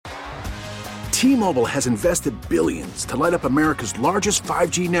T-Mobile has invested billions to light up America's largest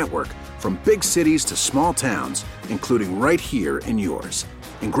 5G network, from big cities to small towns, including right here in yours.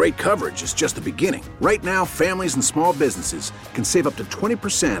 And great coverage is just the beginning. Right now, families and small businesses can save up to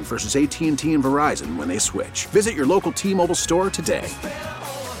 20% versus AT&T and Verizon when they switch. Visit your local T-Mobile store today.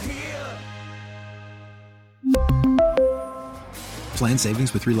 Plan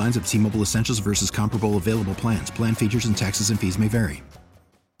savings with 3 lines of T-Mobile Essentials versus comparable available plans. Plan features and taxes and fees may vary.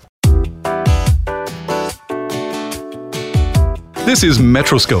 This is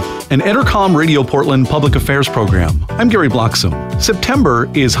Metroscope, an Entercom Radio Portland public affairs program. I'm Gary Bloxam. September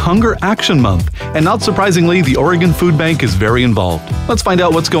is Hunger Action Month, and not surprisingly, the Oregon Food Bank is very involved. Let's find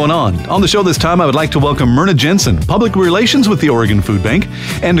out what's going on. On the show this time, I would like to welcome Myrna Jensen, Public Relations with the Oregon Food Bank,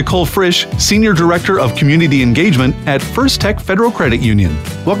 and Nicole Frisch, Senior Director of Community Engagement at First Tech Federal Credit Union.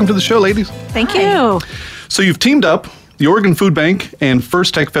 Welcome to the show, ladies. Thank you. So you've teamed up. The Oregon Food Bank and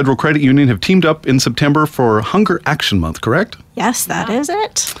First Tech Federal Credit Union have teamed up in September for Hunger Action Month, correct? Yes, that is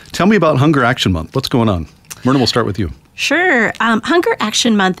it. Tell me about Hunger Action Month. What's going on? Myrna, we'll start with you. Sure. Hunger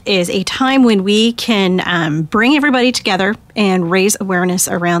Action Month is a time when we can bring everybody together and raise awareness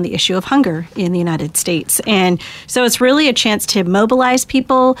around the issue of hunger in the United States. And so it's really a chance to mobilize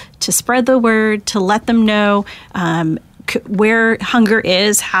people, to spread the word, to let them know where hunger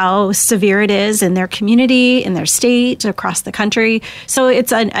is, how severe it is in their community, in their state, across the country. So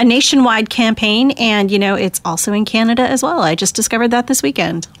it's a nationwide campaign, and, it's also in Canada as well. I just discovered that this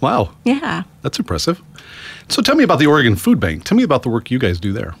weekend. Wow. Yeah. That's impressive. So tell me about the Oregon Food Bank. Tell me about the work you guys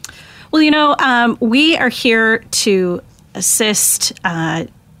do there. Well, we are here to assist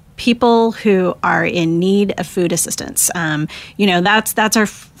people who are in need of food assistance. That's our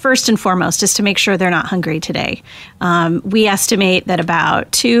first and foremost, is to make sure they're not hungry today. We estimate that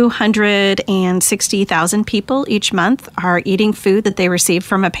about 260,000 people each month are eating food that they receive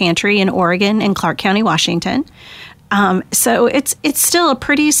from a pantry in Oregon and Clark County, Washington. So it's still a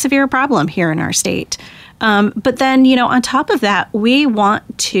pretty severe problem here in our state. But then, on top of that, we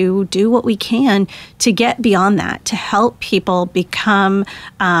want to do what we can to get beyond that, to help people become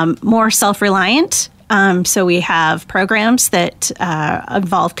more self-reliant. So we have programs that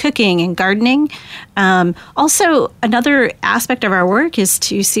involve cooking and gardening. Also, another aspect of our work is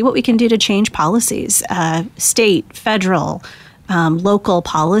to see what we can do to change policies, state, federal, local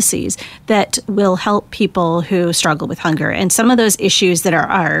policies that will help people who struggle with hunger. And some of those issues that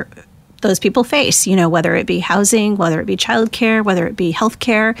are those people face, whether it be housing, whether it be childcare, whether it be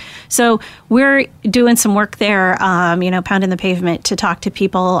healthcare. So we're doing some work there, pounding the pavement to talk to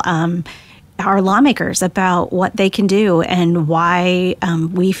people, our lawmakers, about what they can do and why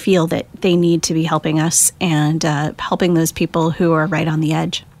we feel that they need to be helping us and helping those people who are right on the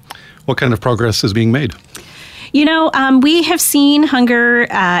edge. What kind of progress is being made? We have seen hunger.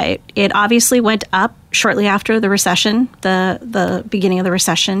 It obviously went up shortly after the recession, the beginning of the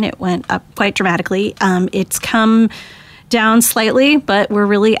recession. It went up quite dramatically. It's come down slightly, but we're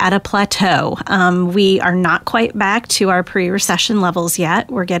really at a plateau. We are not quite back to our pre-recession levels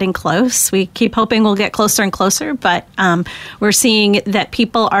yet. We're getting close. We keep hoping we'll get closer and closer, but we're seeing that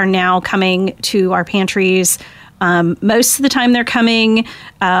people are now coming to our pantries. Most of the time they're coming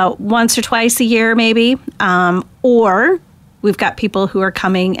once or twice a year, maybe, or we've got people who are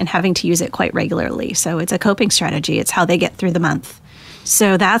coming and having to use it quite regularly. So it's a coping strategy. It's how they get through the month.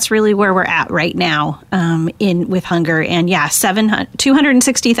 So that's really where we're at right now with hunger. And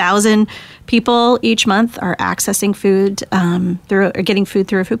 260,000 people each month are accessing food or getting food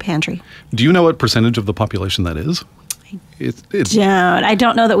through a food pantry. Do you know what percentage of the population that is? I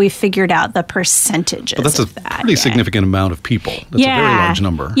don't know that we've figured out the percentages. But that's a pretty significant amount of people. That's a very large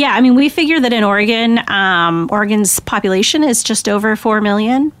number. Yeah, we figure that in Oregon, Oregon's population is just over 4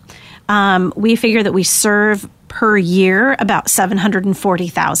 million. We figure that we serve per year about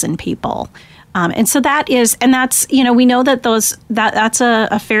 740,000 people. And so that's, we know that that's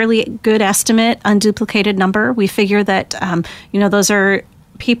a fairly good estimate, unduplicated number. We figure that, those are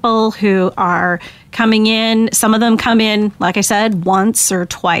people who are coming in. Some of them come in, like I said, once or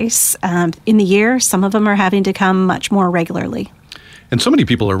twice in the year. Some of them are having to come much more regularly. And so many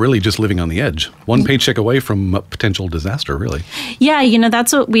people are really just living on the edge, one paycheck away from a potential disaster, really. Yeah,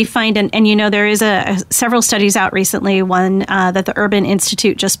 that's what we find. And there is several studies out recently, one that the Urban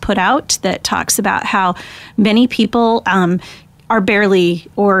Institute just put out that talks about how many people are barely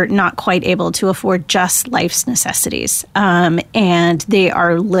or not quite able to afford just life's necessities. And they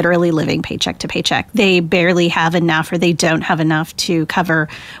are literally living paycheck to paycheck. They barely have enough, or they don't have enough to cover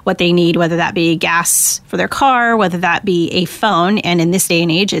what they need, whether that be gas for their car, whether that be a phone. And in this day and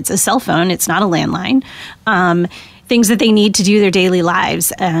age, it's a cell phone. It's not a landline. things that they need to do their daily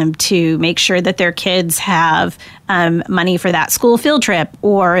lives, to make sure that their kids have money for that school field trip,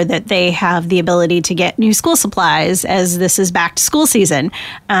 or that they have the ability to get new school supplies as this is back to school season.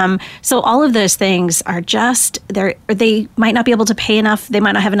 So all of those things are just, they might not be able to pay enough. They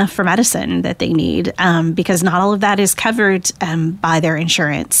might not have enough for medicine that they need, because not all of that is covered by their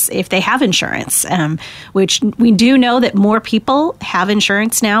insurance, if they have insurance, which we do know that more people have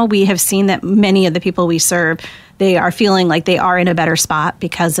insurance now. We have seen that many of the people we serve, they are feeling like they are in a better spot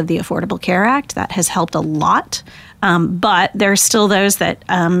because of the Affordable Care Act. That has helped a lot. But there are still those that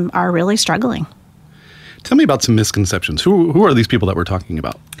are really struggling. Tell me about some misconceptions. Who are these people that we're talking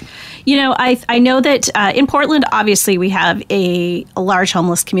about? You know, I know that in Portland, obviously, we have a large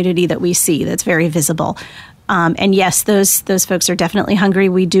homeless community that we see that's very visible. And yes, those folks are definitely hungry.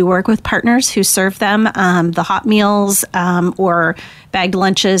 We do work with partners who serve them the hot meals or bagged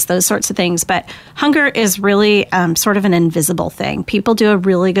lunches, those sorts of things. But hunger is really sort of an invisible thing. People do a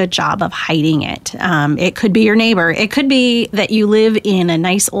really good job of hiding it. It could be your neighbor. It could be that you live in a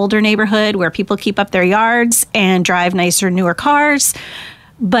nice older neighborhood where people keep up their yards and drive nicer, newer cars.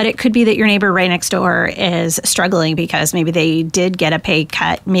 But it could be that your neighbor right next door is struggling because maybe they did get a pay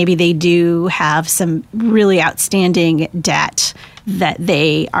cut. Maybe they do have some really outstanding debt that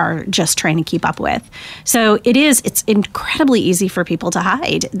they are just trying to keep up with. So it's incredibly easy for people to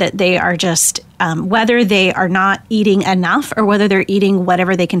hide that they are just, whether they are not eating enough or whether they're eating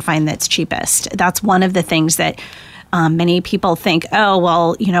whatever they can find that's cheapest. That's one of the things that many people think, oh,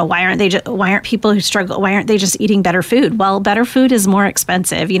 well, you know, why aren't people who struggle, why aren't they just eating better food? Well, better food is more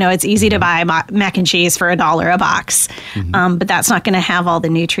expensive. You know, it's easy to buy mac and cheese for $1 a box, but that's not going to have all the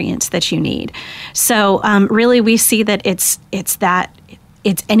nutrients that you need. So really, we see that it's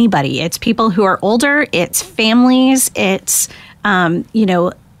anybody. It's people who are older. It's families. It's,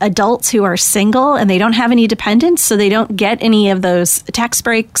 adults who are single and they don't have any dependents, so they don't get any of those tax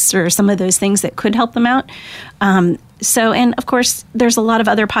breaks or some of those things that could help them out. And of course, there's a lot of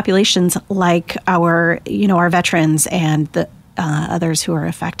other populations like our veterans and the others who are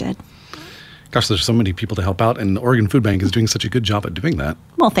affected. Gosh, there's so many people to help out, and the Oregon Food Bank is doing such a good job at doing that.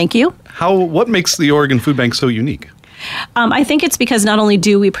 Well, thank you. What makes the Oregon Food Bank so unique? I think it's because not only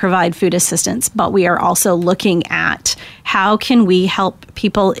do we provide food assistance, but we are also looking at how can we help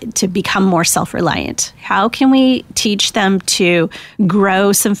people to become more self-reliant? How can we teach them to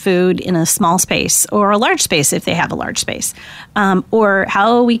grow some food in a small space or a large space if they have a large space? Or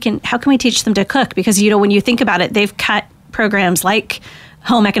how can we teach them to cook? Because, you know, when you think about it, they've cut programs like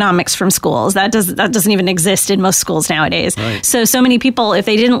home economics from schools. That doesn't even exist in most schools nowadays. Right. So many people, if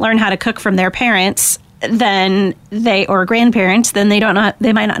they didn't learn how to cook from their parents, or grandparents, then they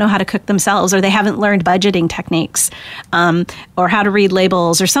might not know how to cook themselves, or they haven't learned budgeting techniques, or how to read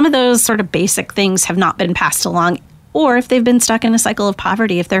labels, or some of those sort of basic things have not been passed along. Or if they've been stuck in a cycle of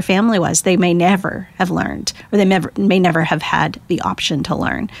poverty, if their family was, they may never have learned, or they may never have had the option to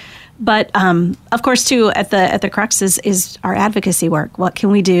learn. But of course, too, at the crux is our advocacy work. What can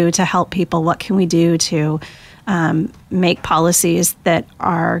we do to help people? What can we do to make policies that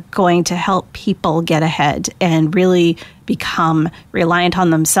are going to help people get ahead and really become reliant on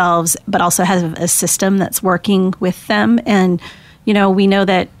themselves, but also have a system that's working with them? And, you know, we know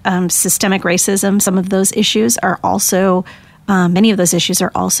that systemic racism, some of those issues are also, many of those issues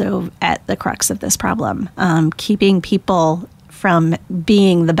are also at the crux of this problem, keeping people from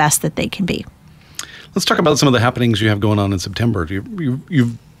being the best that they can be. Let's talk about some of the happenings you have going on in September.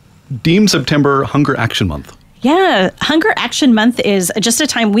 You've deemed September Hunger Action Month. Yeah, Hunger Action Month is just a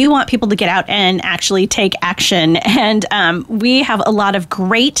time we want people to get out and actually take action. And we have a lot of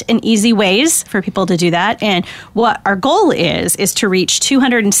great and easy ways for people to do that. And what our goal is to reach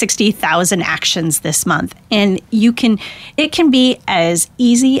 260,000 actions this month. And it can be as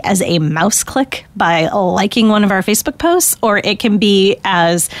easy as a mouse click by liking one of our Facebook posts, or it can be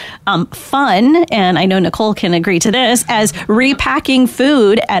as fun, and I know Nicole can agree to this, as repacking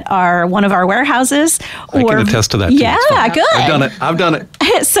food at one of our warehouses. I can attest to that too. Yeah, good. I've done it.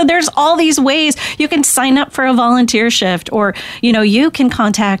 So there's all these ways you can sign up for a volunteer shift, or, you know, you can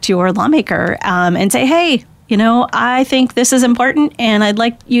contact your lawmaker and say, hey, you know, I think this is important and I'd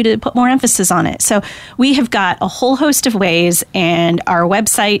like you to put more emphasis on it. So we have got a whole host of ways, and our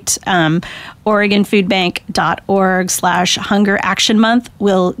website, OregonFoodBank.org/Hunger Action Month,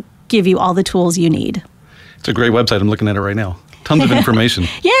 will give you all the tools you need. It's a great website. I'm looking at it right now. Tons of information.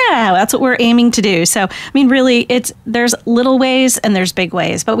 Yeah, that's what we're aiming to do. So, I mean, really, there's little ways and there's big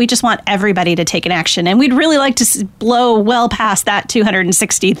ways, but we just want everybody to take an action. And we'd really like to blow well past that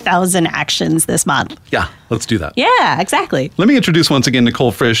 260,000 actions this month. Yeah, let's do that. Yeah, exactly. Let me introduce once again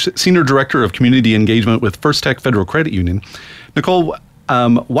Nicole Frisch, Senior Director of Community Engagement with First Tech Federal Credit Union. Nicole,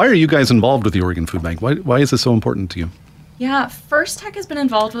 why are you guys involved with the Oregon Food Bank? Why is this so important to you? Yeah, First Tech has been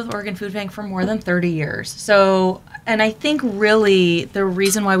involved with Oregon Food Bank for more than 30 years. And I think really the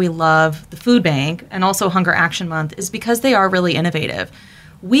reason why we love the food bank and also Hunger Action Month is because they are really innovative.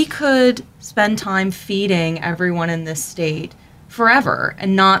 We could spend time feeding everyone in this state forever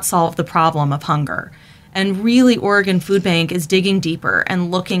and not solve the problem of hunger. And really, Oregon Food Bank is digging deeper and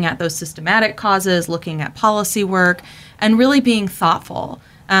looking at those systematic causes, looking at policy work, and really being thoughtful.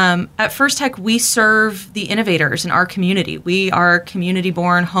 At First Tech, we serve the innovators in our community. We are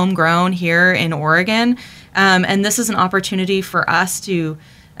community-born, homegrown here in Oregon, and this is an opportunity for us to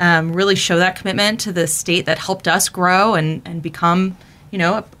really show that commitment to the state that helped us grow and become,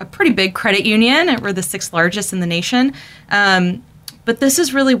 a pretty big credit union. We're the 6th largest in the nation. But this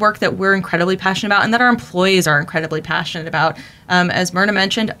is really work that we're incredibly passionate about and that our employees are incredibly passionate about. As Myrna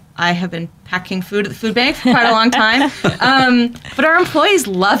mentioned, I have been packing food at the food bank for quite a long time. But our employees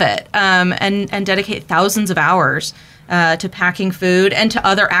love it and dedicate thousands of hours to packing food and to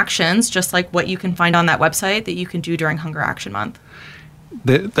other actions, just like what you can find on that website that you can do during Hunger Action Month.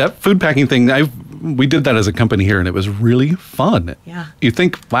 That food packing thing, we did that as a company here, and it was really fun. Yeah. You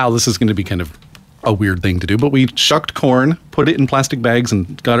think, wow, this is going to be kind of a weird thing to do, but we shucked corn, put it in plastic bags,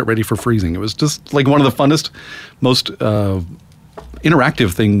 and got it ready for freezing. It was just like one of the funnest, most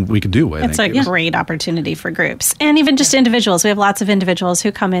interactive thing we could do. It's a great opportunity for groups and even just individuals. We have lots of individuals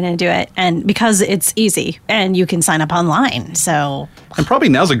who come in and do it, and because it's easy and you can sign up online. And probably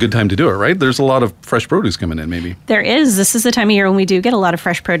now's a good time to do it, right? There's a lot of fresh produce coming in, maybe. There is. This is the time of year when we do get a lot of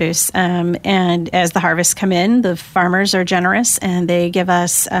fresh produce. And as the harvests come in, the farmers are generous and they give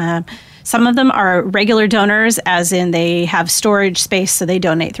us. Some of them are regular donors, as in they have storage space, so they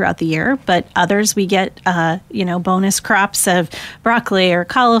donate throughout the year. But others, we get, bonus crops of broccoli or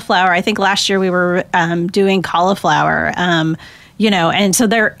cauliflower. I think last year we were doing cauliflower, and so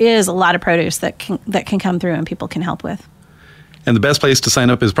there is a lot of produce that can come through and people can help with. And the best place to sign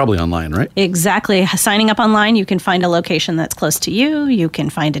up is probably online, right? Exactly. Signing up online, you can find a location that's close to you. You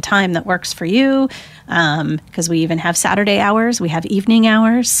can find a time that works for you, because we even have Saturday hours. We have evening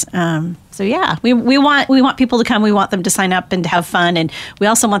hours. We want people to come. We want them to sign up and to have fun. And we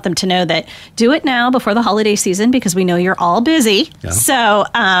also want them to know that do it now before the holiday season, because we know you're all busy. Yeah. So,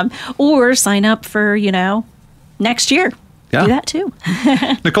 or sign up for, next year. Yeah. Do that too.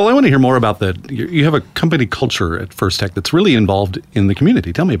 Nicole, I want to hear more about that. You have a company culture at First Tech that's really involved in the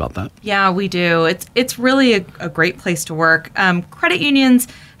community. Tell me about that. Yeah, we do. It's really a great place to work. Credit unions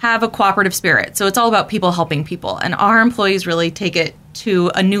have a cooperative spirit, so it's all about people helping people, and our employees really take it to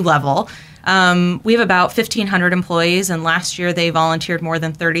a new level. We have about 1,500 employees, and last year they volunteered more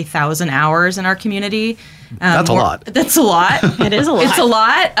than 30,000 hours in our community. That's a lot. That's a lot. It is a lot. It's a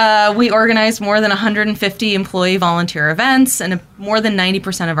lot. We organize more than 150 employee volunteer events, and more than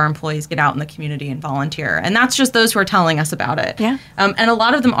 90% of our employees get out in the community and volunteer. And that's just those who are telling us about it. Yeah. And a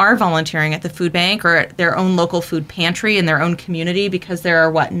lot of them are volunteering at the food bank or at their own local food pantry in their own community, because there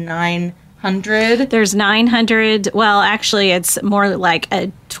are, 900? There's 900. Well, actually, it's more like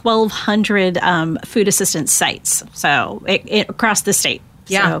 1,200 food assistance sites. So across the state.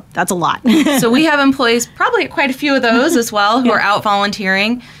 Yeah. So that's a lot. So we have employees, probably quite a few of those as well, who are out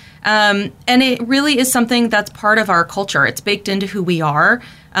volunteering. And it really is something that's part of our culture. It's baked into who we are.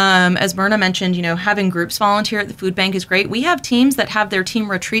 As Myrna mentioned, having groups volunteer at the food bank is great. We have teams that have their team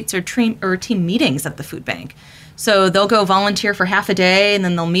retreats or team meetings at the food bank. So they'll go volunteer for half a day, and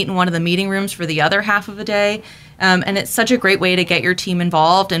then they'll meet in one of the meeting rooms for the other half of a day. And it's such a great way to get your team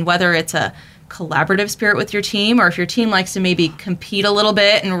involved. And whether it's a collaborative spirit with your team, or if your team likes to maybe compete a little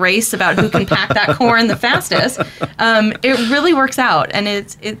bit and race about who can pack that corn the fastest, it really works out. And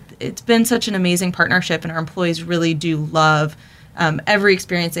it's been such an amazing partnership, and our employees really do love every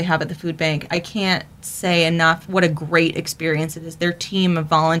experience they have at the food bank. I can't say enough what a great experience it is. Their team of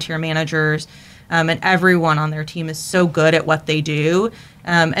volunteer managers and everyone on their team is so good at what they do,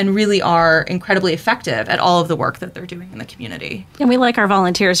 and really are incredibly effective at all of the work that they're doing in the community. And we like our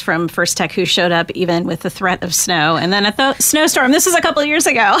volunteers from First Tech who showed up even with the threat of snow. And then at the snowstorm, this was a couple of years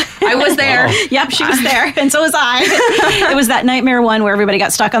ago. I was there. Wow. Yep, she was there. And so was I. It was that nightmare one where everybody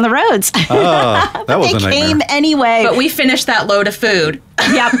got stuck on the roads. Oh, that was a nightmare. They came anyway. But we finished that load of food.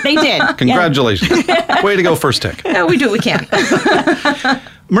 Yep, they did. Congratulations. Way to go, First Tech. Yeah, we do what we can.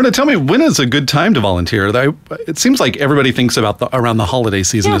 Myrna, tell me, when is a good time to volunteer? It seems like everybody thinks about around the holiday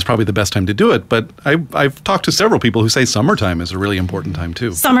season is probably the best time to do it, but I've talked to several people who say summertime is a really important time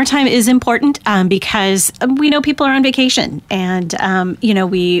too. Summertime is important because we know people are on vacation, and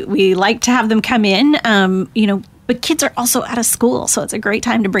we like to have them come in. But kids are also out of school, so it's a great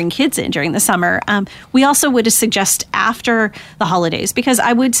time to bring kids in during the summer. We also would suggest after the holidays, because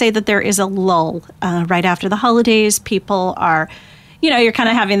I would say that there is a lull right after the holidays. People are, you're kind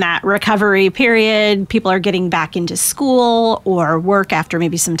of having that recovery period. People are getting back into school or work after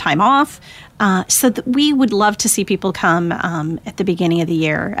maybe some time off. So that we would love to see people come at the beginning of the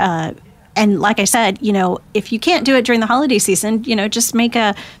year. And like I said, if you can't do it during the holiday season, just make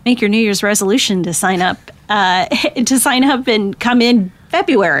your New Year's resolution to sign up and come in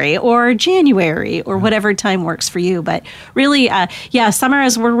February or January or whatever time works for you. But really, summer,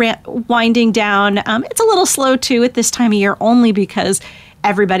 as we're winding down, it's a little slow too at this time of year, only because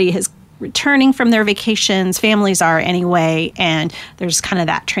everybody is returning from their vacations. Families are anyway, and there's kind of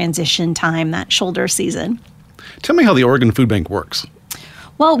that transition time, that shoulder season. Tell me how the Oregon Food Bank works.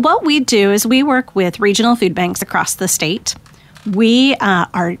 Well, what we do is we work with regional food banks across the state. We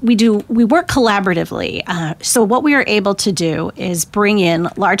work collaboratively. So what we are able to do is bring in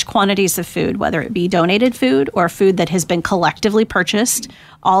large quantities of food, whether it be donated food or food that has been collectively purchased.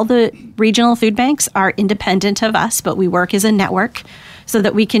 All the regional food banks are independent of us, but we work as a network so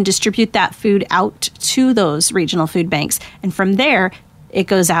that we can distribute that food out to those regional food banks. And from there, it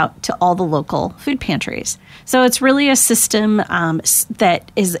goes out to all the local food pantries. So it's really a system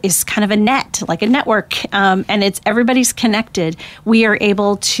that is kind of a net, like a network, and everybody's connected. We are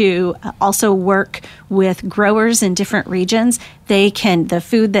able to also work with growers in different regions. The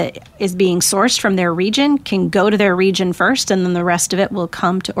food that is being sourced from their region can go to their region first, and then the rest of it will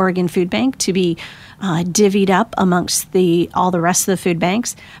come to Oregon Food Bank to be divvied up amongst all the rest of the food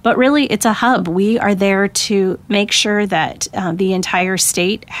banks. But really, it's a hub. We are there to make sure that the entire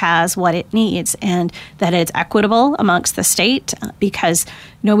state has what it needs and that it's equitable amongst the state, because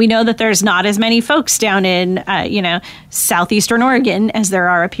we know that there's not as many folks down in southeastern Oregon as there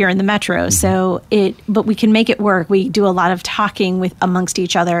are up here in the metro. Mm-hmm. But we can make it work. We do a lot of talking amongst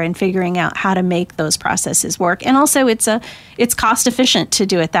each other and figuring out how to make those processes work. And also, it's cost efficient to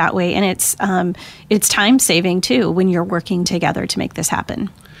do it that way, and it's time saving too when you're working together to make this happen.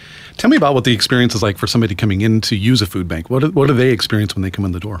 Tell me about what the experience is like for somebody coming in to use a food bank. What do they experience when they come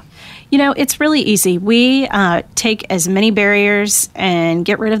in the door? It's really easy. We take as many barriers and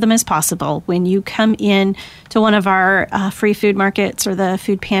get rid of them as possible. When you come in to one of our free food markets or the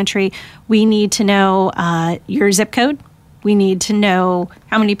food pantry, we need to know your zip code. We need to know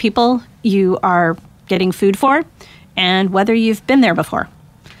how many people you are getting food for and whether you've been there before.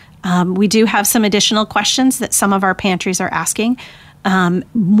 We do have some additional questions that some of our pantries are asking,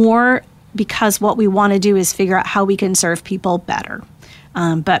 more because what we want to do is figure out how we can serve people better.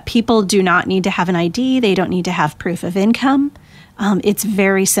 But people do not need to have an ID. They don't need to have proof of income. It's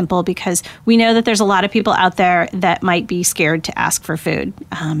very simple because we know that there's a lot of people out there that might be scared to ask for food.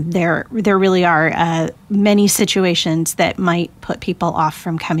 There really are many situations that might put people off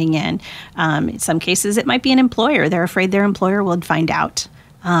from coming in. In some cases, it might be an employer. They're afraid their employer will find out.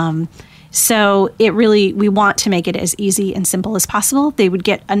 So we want to make it as easy and simple as possible. They would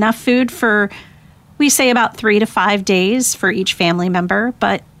get enough food for, we say, about 3 to 5 days for each family member,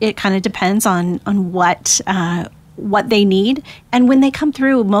 but it kind of depends on what they need. And when they come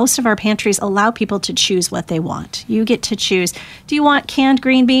through, most of our pantries allow people to choose what they want. You get to choose, do you want canned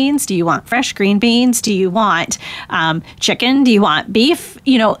green beans? Do you want fresh green beans? Do you want chicken? Do you want beef?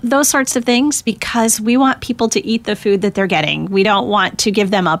 Those sorts of things, because we want people to eat the food that they're getting. We don't want to give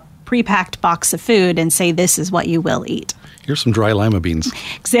them a pre-packed box of food and say, this is what you will eat. Here's some dry lima beans.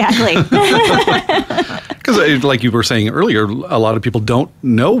 Exactly. Because like you were saying earlier, a lot of people don't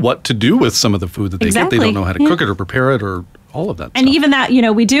know what to do with some of the food that they get. They don't know how to cook it or prepare it or all of that and stuff. Even that,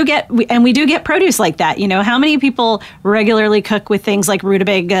 we do get produce like that. How many people regularly cook with things like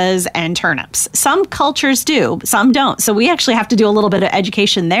rutabagas and turnips? Some cultures do, some don't. So we actually have to do a little bit of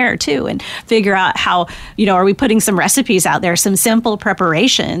education there too and figure out how, are we putting some recipes out there, some simple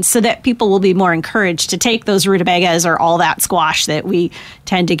preparations so that people will be more encouraged to take those rutabagas or all that squash that we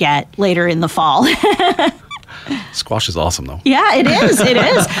tend to get later in the fall. Squash is awesome, though. Yeah, it is. It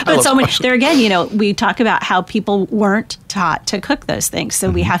is. But so much there again, we talk about how people weren't taught to cook those things. So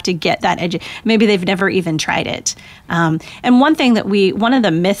we have to get that maybe they've never even tried it. And one of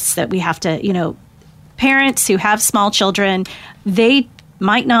the myths that we have to, parents who have small children, they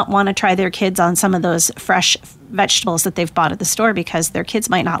might not want to try their kids on some of those fresh vegetables that they've bought at the store because their kids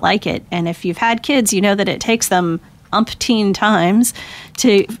might not like it. And if you've had kids, you know that it takes them umpteen times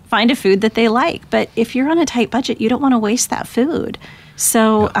to find a food that they like. But if you're on a tight budget, you don't want to waste that food.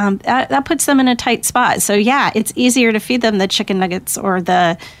 So that puts them in a tight spot. So yeah, it's easier to feed them the chicken nuggets or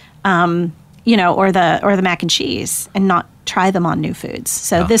the, or the mac and cheese, and not try them on new foods.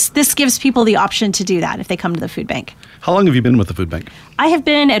 So this gives people the option to do that if they come to the food bank. How long have you been with the food bank? I have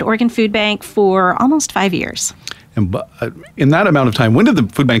been at Oregon Food Bank for almost 5 years. And in that amount of time, when did the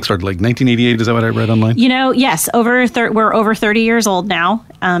food bank start? Like 1988? Is that what I read online? Yes. We're over 30 years old now.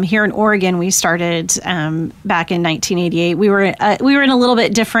 Here in Oregon, we started back in 1988. We were in a little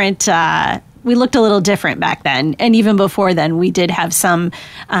bit different. We looked a little different back then, and even before then, we did have some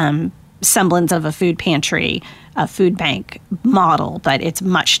semblance of a food pantry, a food bank model, but it's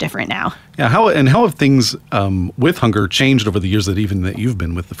much different now. Yeah. How have things with hunger changed over the years that you've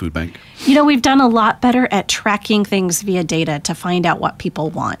been with the food bank? We've done a lot better at tracking things via data to find out what people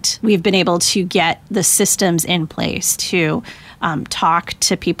want. We've been able to get the systems in place to talk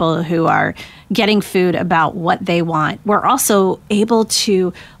to people who are getting food about what they want. We're also able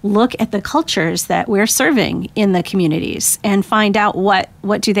to look at the cultures that we're serving in the communities and find out what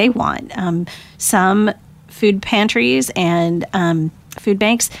do they want. Some food pantries and food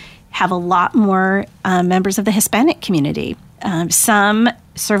banks have a lot more members of the Hispanic community. Some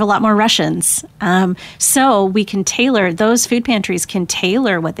serve a lot more Russians. So we can those food pantries can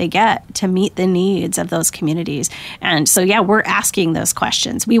tailor what they get to meet the needs of those communities. And so, we're asking those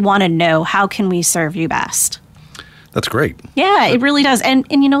questions. We want to know, how can we serve you best? That's great. Yeah, it really does. And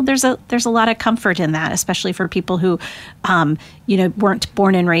there's a lot of comfort in that, especially for people who, weren't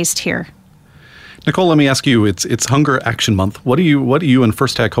born and raised here. Nicole, let me ask you, it's Hunger Action Month. What are you and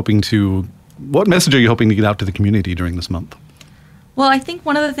First Tech what message are you hoping to get out to the community during this month? Well, I think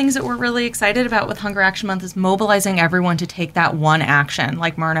one of the things that we're really excited about with Hunger Action Month is mobilizing everyone to take that one action,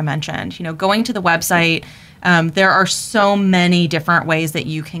 like Myrna mentioned. Going to the website, there are so many different ways that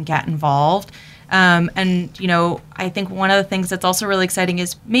you can get involved. I think one of the things that's also really exciting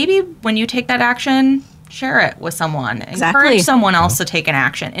is maybe when you take that action, share it with someone. Exactly. Encourage someone else to take an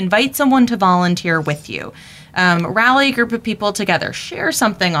action. Invite someone to volunteer with you. Rally a group of people together. Share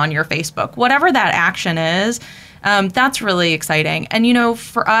something on your Facebook. Whatever that action is, that's really exciting. And,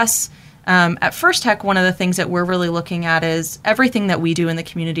 for us at First Tech, one of the things that we're really looking at is everything that we do in the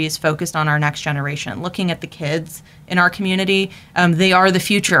community is focused on our next generation, looking at the kids in our community. They are the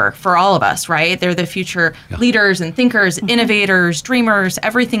future for all of us, right? They're the future leaders and thinkers, innovators, dreamers,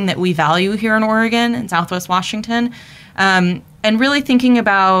 everything that we value here in Oregon and Southwest Washington. And really thinking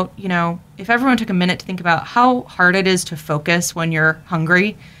about, if everyone took a minute to think about how hard it is to focus when you're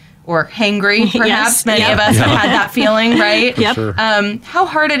hungry or hangry, perhaps. Many of us have had that feeling, right? Yep. Sure. How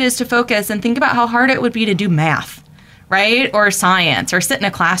hard it is to focus, and think about how hard it would be to do math, right? Or science, or sit in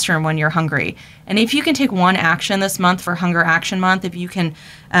a classroom when you're hungry. And if you can take one action this month for Hunger Action Month, if you can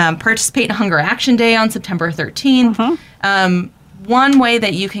participate in Hunger Action Day on September 13th, one way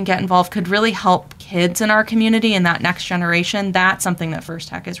that you can get involved could really help kids in our community and that next generation. That's something that First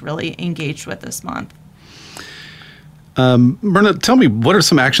Tech is really engaged with this month. Myrna, tell me, what are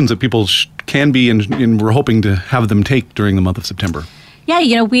some actions that people can be and we're hoping to have them take during the month of September?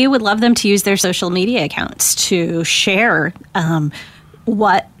 Yeah, we would love them to use their social media accounts to share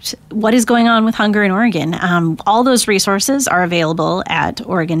what is going on with hunger in Oregon. All those resources are available at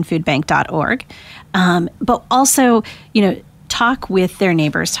OregonFoodBank.org. But also, talk with their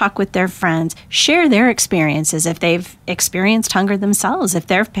neighbors, talk with their friends, share their experiences if they've experienced hunger themselves, if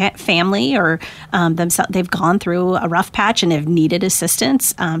their family or they've gone through a rough patch and have needed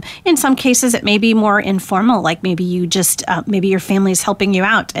assistance. In some cases, it may be more informal, like maybe maybe your family's helping you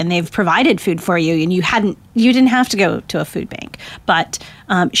out and they've provided food for you and you didn't have to go to a food bank. But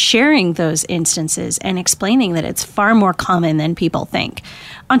sharing those instances and explaining that it's far more common than people think.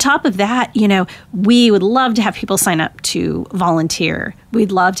 On top of that, we would love to have people sign up to volunteer.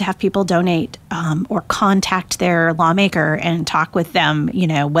 We'd love to have people donate or contact their lawmaker and talk with them,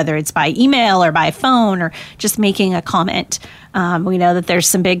 whether it's by email or by phone or just making a comment. We know that there's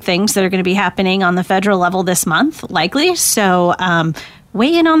some big things that are going to be happening on the federal level this month, likely. So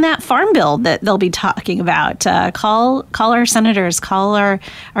weigh in on that farm bill that they'll be talking about. Call our senators, call our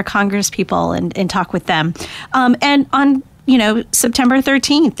Congress people and talk with them. And on September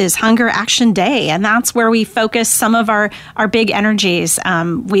 13th is Hunger Action Day, and that's where we focus some of our big energies.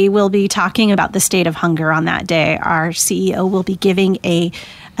 We will be talking about the state of hunger on that day. Our CEO will be giving a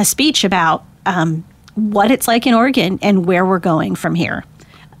speech about what it's like in Oregon and where we're going from here.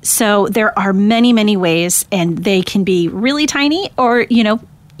 So there are many, many ways, and they can be really tiny or,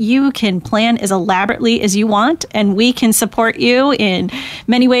 you can plan as elaborately as you want, and we can support you in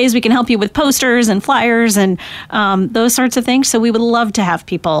many ways. We can help you with posters and flyers and those sorts of things. So we would love to have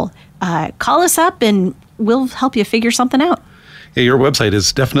people call us up, and we'll help you figure something out. Yeah, your website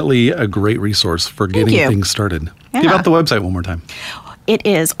is definitely a great resource for getting things started. Yeah. Give out the website one more time. It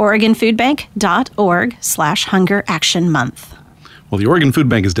is OregonFoodBank.org/Hunger Action Month. Well, the Oregon Food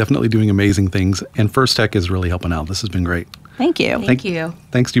Bank is definitely doing amazing things, and First Tech is really helping out. This has been great. Thank you. Thank you.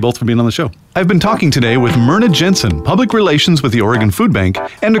 Thanks to you both for being on the show. I've been talking today with Myrna Jensen, Public Relations with the Oregon Food Bank,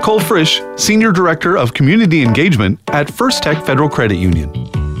 and Nicole Frisch, Senior Director of Community Engagement at First Tech Federal Credit Union.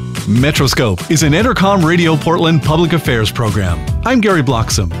 Metroscope is an Entercom Radio Portland public affairs program. I'm Gary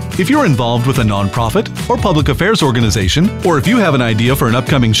Bloxam. If you're involved with a nonprofit or public affairs organization, or if you have an idea for an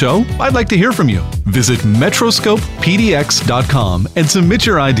upcoming show, I'd like to hear from you. Visit metroscopepdx.com and submit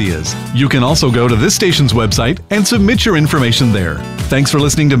your ideas. You can also go to this station's website and submit your information there. Thanks for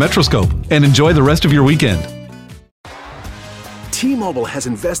listening to Metroscope, and enjoy the rest of your weekend. T-Mobile has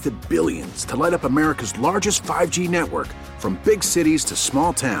invested billions to light up America's largest 5G network, from big cities to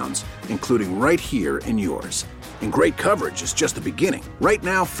small towns, including right here in yours. And great coverage is just the beginning. Right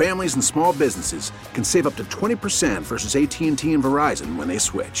now, families and small businesses can save up to 20% versus AT&T and Verizon when they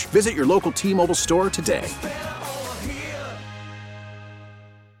switch. Visit your local T-Mobile store today.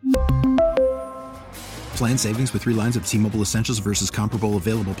 Plan savings with 3 lines of T-Mobile Essentials versus comparable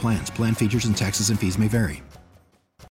available plans. Plan features and taxes and fees may vary.